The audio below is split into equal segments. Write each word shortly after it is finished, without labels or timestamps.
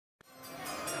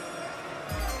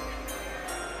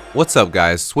What's up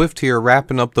guys, Swift here,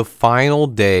 wrapping up the final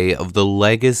day of the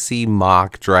Legacy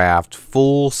Mock Draft,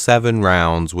 full 7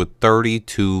 rounds with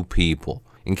 32 people.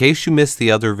 In case you missed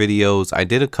the other videos, I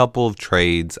did a couple of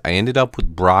trades. I ended up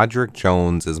with Broderick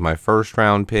Jones as my first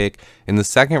round pick. In the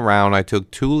second round, I took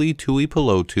Tuli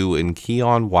Tuipulotu and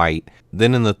Keon White.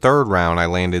 Then in the third round, I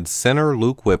landed center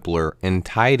Luke Whippler and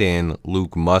tight end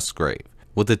Luke Musgrave.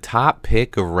 With the top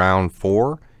pick of round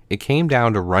 4, it came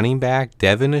down to running back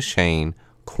Devin Achane,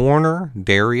 corner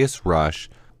Darius Rush,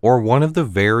 or one of the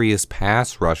various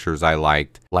pass rushers I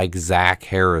liked, like Zach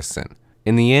Harrison.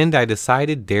 In the end, I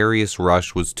decided Darius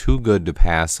Rush was too good to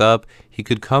pass up. He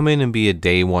could come in and be a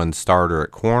day 1 starter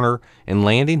at corner, and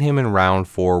landing him in round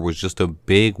 4 was just a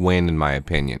big win in my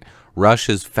opinion. Rush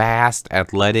is fast,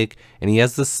 athletic, and he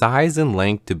has the size and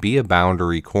length to be a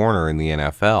boundary corner in the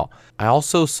NFL. I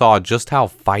also saw just how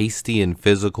feisty and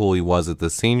physical he was at the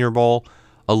Senior Bowl.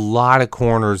 A lot of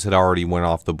corners had already went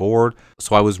off the board,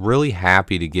 so I was really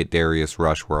happy to get Darius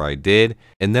Rush where I did,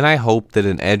 and then I hoped that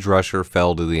an edge rusher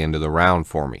fell to the end of the round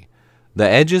for me. The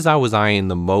edges I was eyeing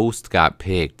the most got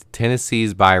picked.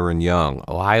 Tennessee's Byron Young,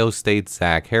 Ohio State's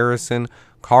Zach Harrison,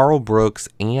 Carl Brooks,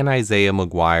 and Isaiah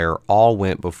McGuire all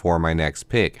went before my next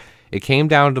pick. It came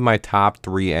down to my top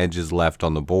 3 edges left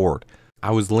on the board.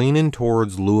 I was leaning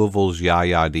towards Louisville's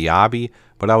Yaya Diaby,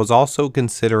 but I was also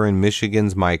considering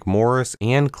Michigan's Mike Morris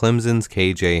and Clemson's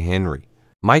KJ Henry.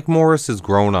 Mike Morris has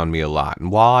grown on me a lot,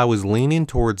 and while I was leaning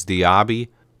towards Diaby,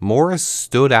 Morris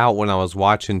stood out when I was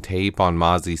watching tape on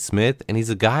Mazi Smith, and he's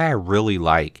a guy I really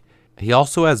like. He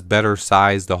also has better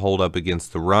size to hold up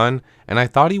against the run, and I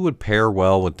thought he would pair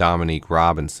well with Dominique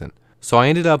Robinson. So I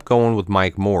ended up going with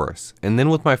Mike Morris, and then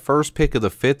with my first pick of the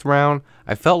 5th round,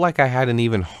 I felt like I had an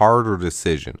even harder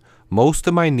decision. Most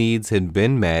of my needs had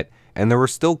been met, and there were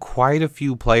still quite a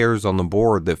few players on the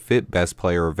board that fit best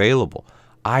player available.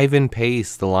 Ivan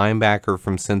Pace, the linebacker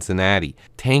from Cincinnati,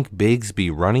 Tank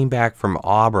Bigsby, running back from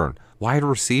Auburn, wide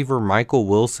receiver Michael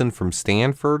Wilson from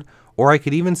Stanford, or I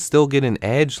could even still get an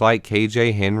edge like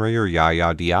KJ Henry or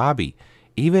Yaya Diaby.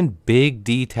 Even big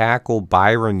D tackle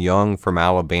Byron Young from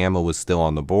Alabama was still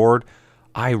on the board.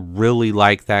 I really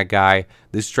like that guy.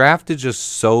 This draft is just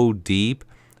so deep.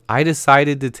 I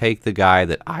decided to take the guy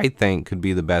that I think could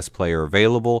be the best player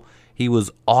available. He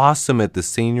was awesome at the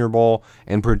Senior Bowl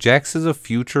and projects as a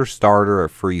future starter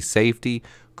at free safety,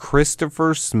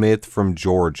 Christopher Smith from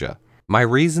Georgia. My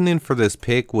reasoning for this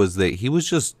pick was that he was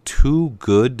just too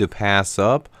good to pass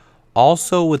up.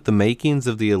 Also, with the makings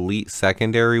of the elite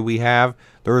secondary we have,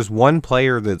 there is one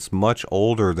player that's much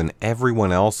older than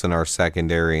everyone else in our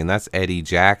secondary, and that's Eddie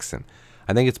Jackson.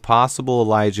 I think it's possible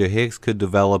Elijah Hicks could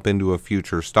develop into a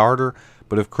future starter,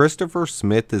 but if Christopher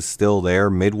Smith is still there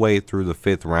midway through the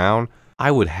 5th round,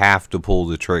 I would have to pull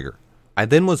the trigger. I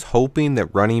then was hoping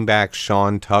that running back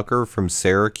Sean Tucker from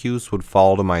Syracuse would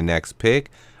fall to my next pick.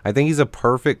 I think he's a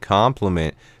perfect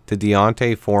complement to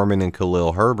Deontay Foreman and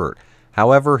Khalil Herbert.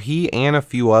 However, he and a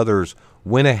few others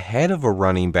went ahead of a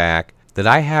running back that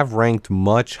I have ranked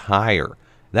much higher.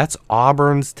 That's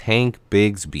Auburn's Tank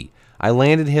Bigsby. I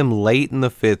landed him late in the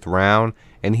 5th round,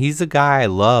 and he's a guy I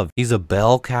love. He's a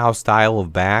bell cow style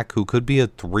of back who could be a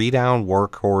 3-down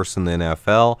workhorse in the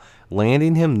NFL.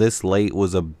 Landing him this late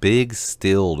was a big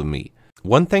steal to me.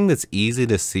 One thing that's easy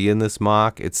to see in this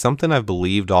mock, it's something I've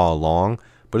believed all along,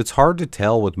 but it's hard to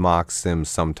tell with mock sims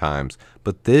sometimes.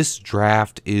 But this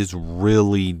draft is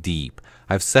really deep.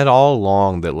 I've said all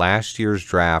along that last year's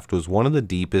draft was one of the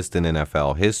deepest in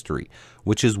NFL history,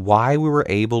 which is why we were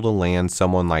able to land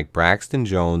someone like Braxton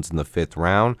Jones in the 5th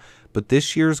round, but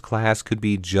this year's class could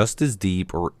be just as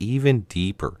deep or even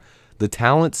deeper. The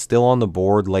talent still on the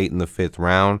board late in the 5th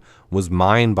round was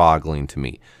mind-boggling to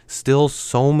me. Still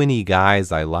so many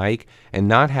guys I like, and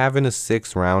not having a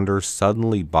 6th rounder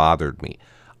suddenly bothered me.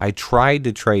 I tried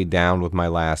to trade down with my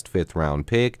last 5th round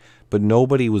pick, but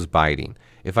nobody was biting.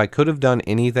 If I could have done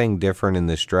anything different in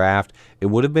this draft, it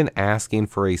would have been asking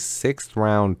for a 6th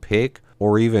round pick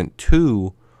or even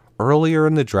 2 earlier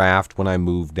in the draft when I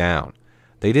moved down.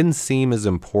 They didn't seem as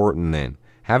important then.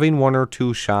 Having 1 or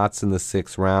 2 shots in the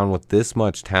 6th round with this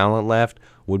much talent left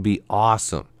would be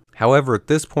awesome. However, at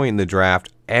this point in the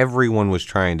draft, everyone was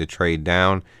trying to trade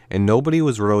down, and nobody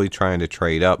was really trying to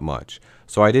trade up much.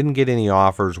 So I didn't get any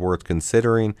offers worth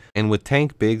considering, and with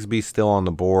Tank Bigsby still on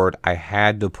the board, I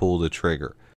had to pull the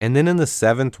trigger. And then in the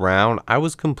 7th round, I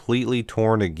was completely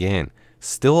torn again.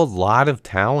 Still a lot of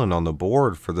talent on the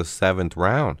board for the 7th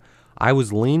round. I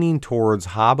was leaning towards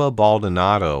Haba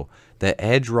Baldonado, the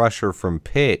edge rusher from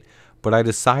Pitt, but I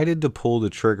decided to pull the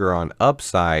trigger on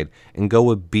upside and go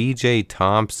with B.J.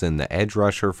 Thompson, the edge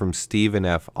rusher from Stephen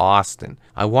F. Austin.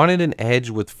 I wanted an edge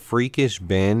with freakish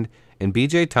bend, and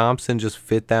B.J. Thompson just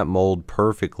fit that mold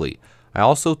perfectly. I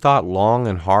also thought long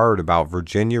and hard about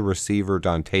Virginia receiver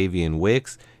Dontavian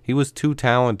Wicks. He was too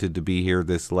talented to be here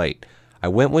this late. I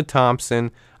went with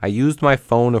Thompson. I used my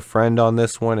phone a friend on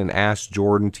this one and asked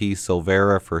Jordan T.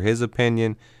 Silvera for his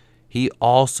opinion. He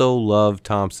also loved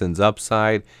Thompson's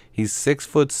upside. He's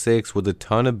 6'6" with a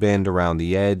ton of bend around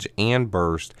the edge and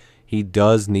burst. He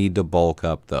does need to bulk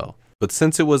up though. But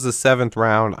since it was the 7th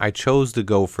round, I chose to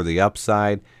go for the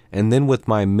upside. And then with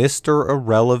my Mr.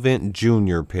 Irrelevant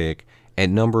Junior pick at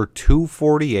number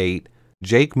 248,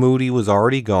 Jake Moody was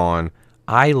already gone.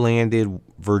 I landed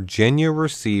Virginia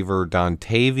receiver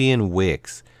Dontavian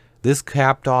Wicks. This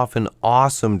capped off an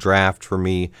awesome draft for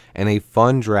me and a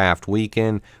fun draft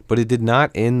weekend, but it did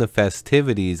not end the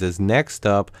festivities, as next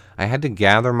up I had to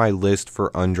gather my list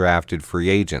for undrafted free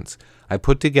agents. I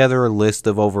put together a list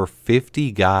of over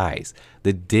 50 guys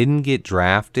that didn't get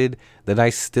drafted that I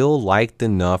still liked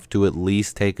enough to at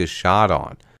least take a shot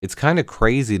on. It's kind of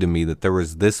crazy to me that there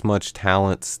was this much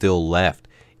talent still left.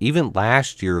 Even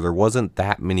last year, there wasn't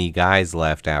that many guys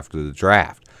left after the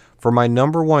draft. For my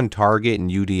number 1 target in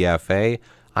UDFA,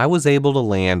 I was able to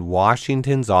land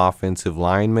Washington's offensive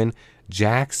lineman,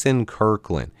 Jackson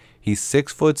Kirkland. He's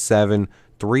 6'7",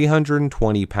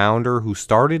 320-pounder who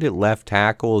started at left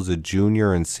tackle as a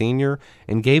junior and senior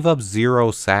and gave up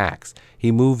 0 sacks.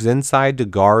 He moves inside to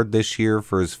guard this year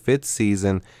for his 5th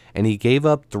season, and he gave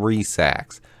up 3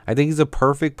 sacks. I think he's a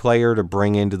perfect player to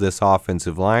bring into this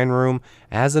offensive line room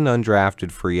as an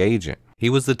undrafted free agent. He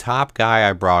was the top guy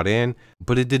I brought in,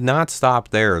 but it did not stop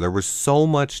there. There was so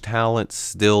much talent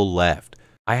still left.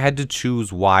 I had to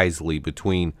choose wisely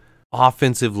between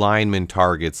offensive lineman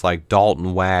targets like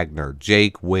Dalton Wagner,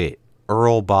 Jake Witt,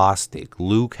 Earl Bostic,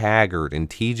 Luke Haggard, and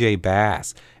TJ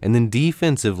Bass, and then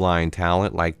defensive line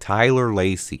talent like Tyler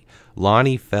Lacey,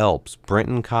 Lonnie Phelps,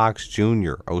 Brenton Cox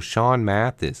Jr., O'Shawn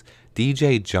Mathis,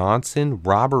 DJ Johnson,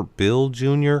 Robert Bill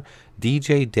Jr.,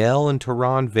 DJ Dell, and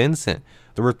Teron Vincent.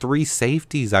 There were 3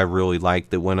 safeties I really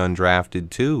liked that went undrafted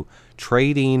too.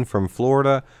 Trey Dean from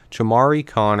Florida, Chamari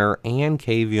Connor, and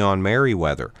Kavion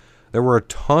Merriweather. There were a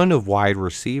ton of wide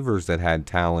receivers that had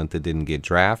talent that didn't get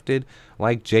drafted,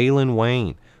 like Jalen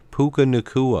Wayne, Puka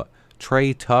Nacua,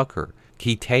 Trey Tucker,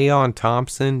 Keaton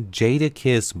Thompson,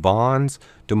 Jadakiss Bonds,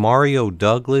 Demario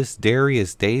Douglas,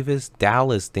 Darius Davis,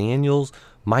 Dallas Daniels,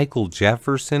 Michael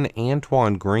Jefferson,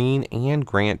 Antoine Green, and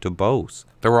Grant DuBose.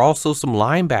 There were also some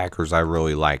linebackers I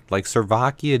really liked, like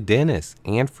Servakia Dennis,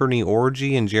 Anthony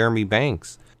Orji, and Jeremy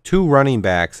Banks. 2 running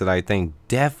backs that I think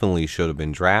definitely should have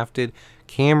been drafted,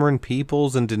 Cameron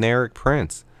Peoples and Deneric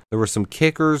Prince. There were some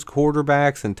kickers,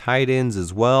 quarterbacks, and tight ends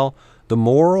as well. The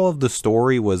moral of the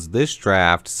story was this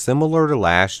draft, similar to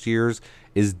last year's,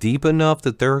 is deep enough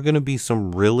that there are going to be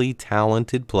some really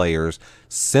talented players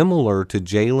similar to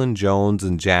Jalen Jones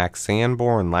and Jack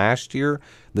Sanborn last year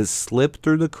that slip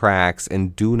through the cracks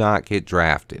and do not get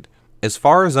drafted. As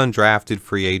far as undrafted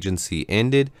free agency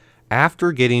ended,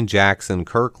 after getting Jackson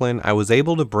Kirkland, I was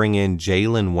able to bring in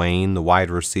Jalen Wayne, the wide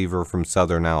receiver from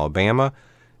Southern Alabama,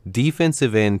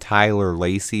 defensive end Tyler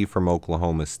Lacey from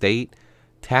Oklahoma State,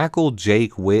 tackle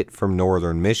Jake Witt from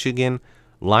Northern Michigan,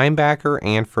 linebacker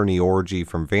Anthony Orji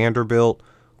from Vanderbilt,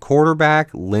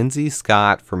 quarterback Lindsey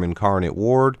Scott from Incarnate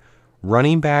Word,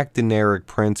 running back Deneric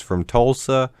Prince from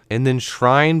Tulsa, and then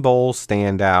Shrine Bowl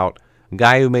standout, a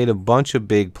guy who made a bunch of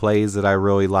big plays that I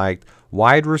really liked,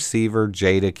 wide receiver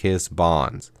Jadakiss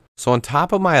Bonds. So on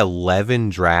top of my 11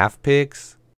 draft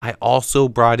picks, I also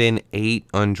brought in 8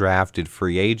 undrafted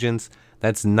free agents.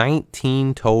 That's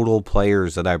 19 total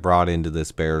players that I brought into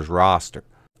this Bears roster.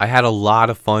 I had a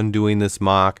lot of fun doing this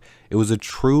mock. It was a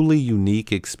truly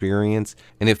unique experience,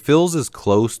 and it feels as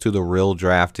close to the real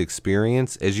draft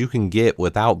experience as you can get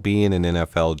without being an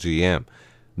NFL GM.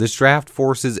 This draft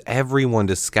forces everyone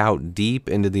to scout deep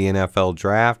into the NFL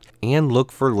draft and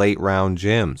look for late round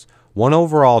gems. One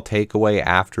overall takeaway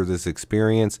after this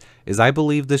experience is I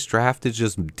believe this draft is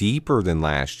just deeper than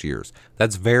last year's.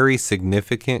 That's very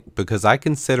significant because I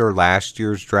consider last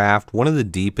year's draft one of the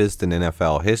deepest in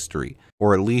NFL history,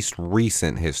 or at least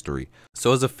recent history.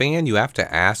 So as a fan, you have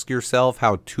to ask yourself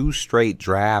how 2 straight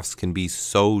drafts can be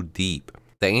so deep.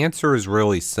 The answer is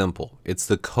really simple. It's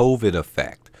the COVID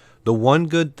effect. The one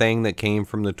good thing that came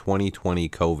from the 2020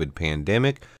 COVID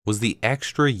pandemic was the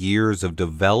extra years of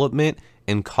development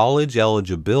and college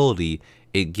eligibility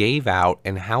it gave out,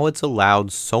 and how it's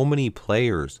allowed so many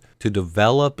players to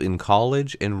develop in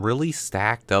college and really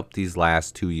stacked up these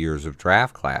last 2 years of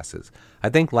draft classes. I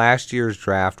think last year's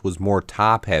draft was more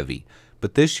top heavy,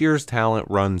 but this year's talent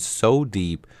runs so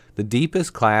deep. The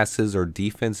deepest classes are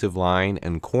defensive line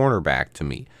and cornerback to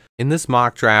me. In this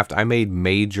mock draft, I made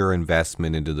major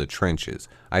investment into the trenches.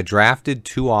 I drafted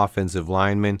 2 offensive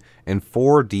linemen and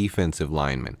 4 defensive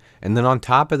linemen. And then on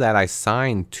top of that, I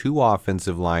signed 2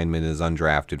 offensive linemen as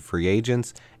undrafted free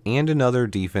agents and another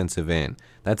defensive end.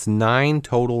 That's 9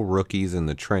 total rookies in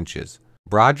the trenches.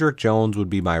 Broderick Jones would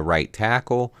be my right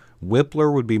tackle.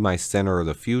 Whippler would be my center of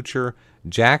the future.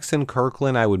 Jackson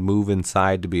Kirkland I would move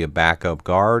inside to be a backup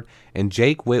guard. And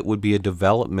Jake Witt would be a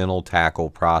developmental tackle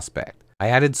prospect. I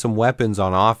added some weapons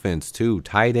on offense too.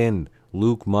 Tight end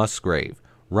Luke Musgrave,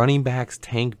 running backs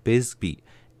Tank Bigsby,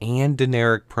 and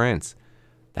Deneric Prince.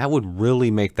 That would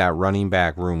really make that running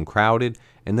back room crowded.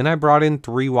 And then I brought in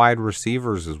 3 wide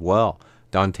receivers as well.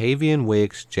 Dontavian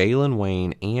Wicks, Jalen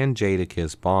Wayne, and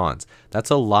Jadakiss Bonds. That's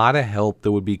a lot of help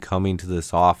that would be coming to this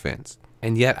offense.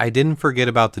 And yet I didn't forget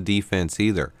about the defense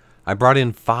either. I brought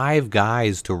in 5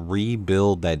 guys to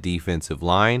rebuild that defensive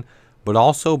line, but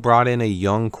also brought in a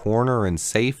young corner and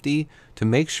safety to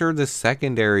make sure the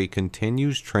secondary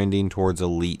continues trending towards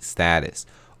elite status.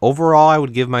 Overall, I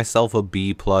would give myself a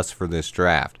B+ for this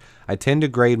draft. I tend to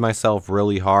grade myself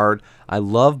really hard. I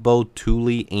love both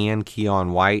Tuli and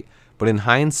Keon White, but in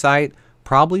hindsight,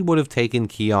 probably would have taken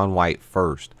Keon White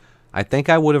first. I think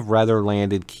I would have rather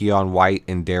landed Keon White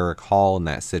and Derek Hall in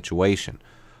that situation.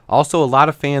 Also, a lot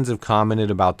of fans have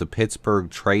commented about the Pittsburgh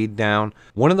trade down.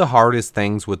 One of the hardest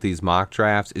things with these mock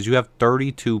drafts is you have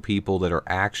 32 people that are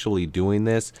actually doing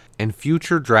this, and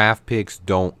future draft picks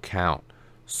don't count.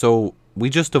 So we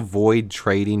just avoid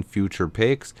trading future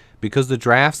picks because the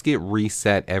drafts get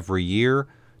reset every year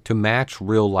to match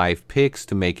real life picks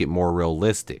to make it more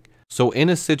realistic. So in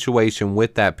a situation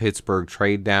with that Pittsburgh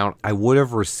trade down, I would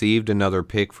have received another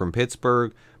pick from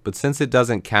Pittsburgh, but since it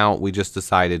doesn't count, we just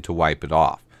decided to wipe it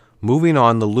off. Moving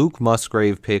on, the Luke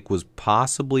Musgrave pick was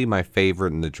possibly my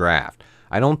favorite in the draft.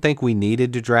 I don't think we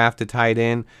needed to draft a tight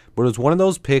end, but it was one of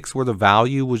those picks where the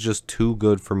value was just too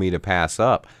good for me to pass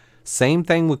up. Same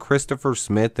thing with Christopher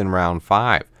Smith in round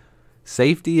 5.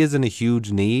 Safety isn't a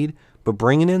huge need, but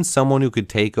bringing in someone who could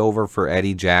take over for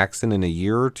Eddie Jackson in a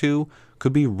year or two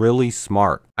could be really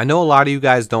smart. I know a lot of you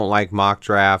guys don't like mock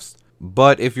drafts,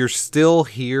 but if you're still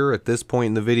here at this point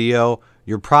in the video,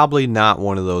 you're probably not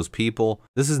one of those people.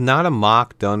 This is not a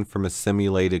mock done from a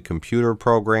simulated computer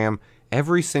program.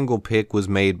 Every single pick was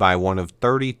made by one of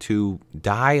 32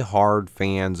 die-hard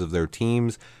fans of their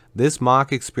teams. This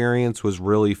mock experience was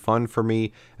really fun for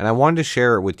me, and I wanted to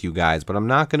share it with you guys, but I'm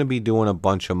not going to be doing a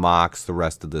bunch of mocks the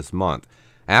rest of this month.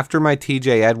 After my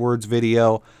TJ Edwards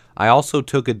video, I also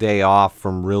took a day off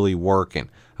from really working.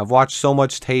 I've watched so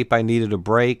much tape I needed a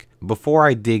break before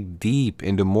I dig deep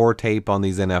into more tape on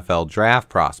these NFL draft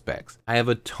prospects. I have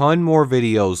a ton more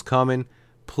videos coming.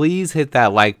 Please hit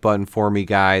that like button for me,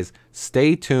 guys.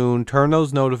 Stay tuned. Turn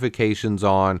those notifications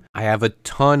on. I have a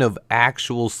ton of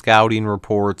actual scouting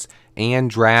reports and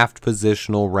draft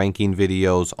positional ranking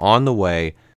videos on the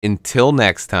way. Until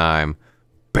next time,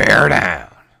 bear down.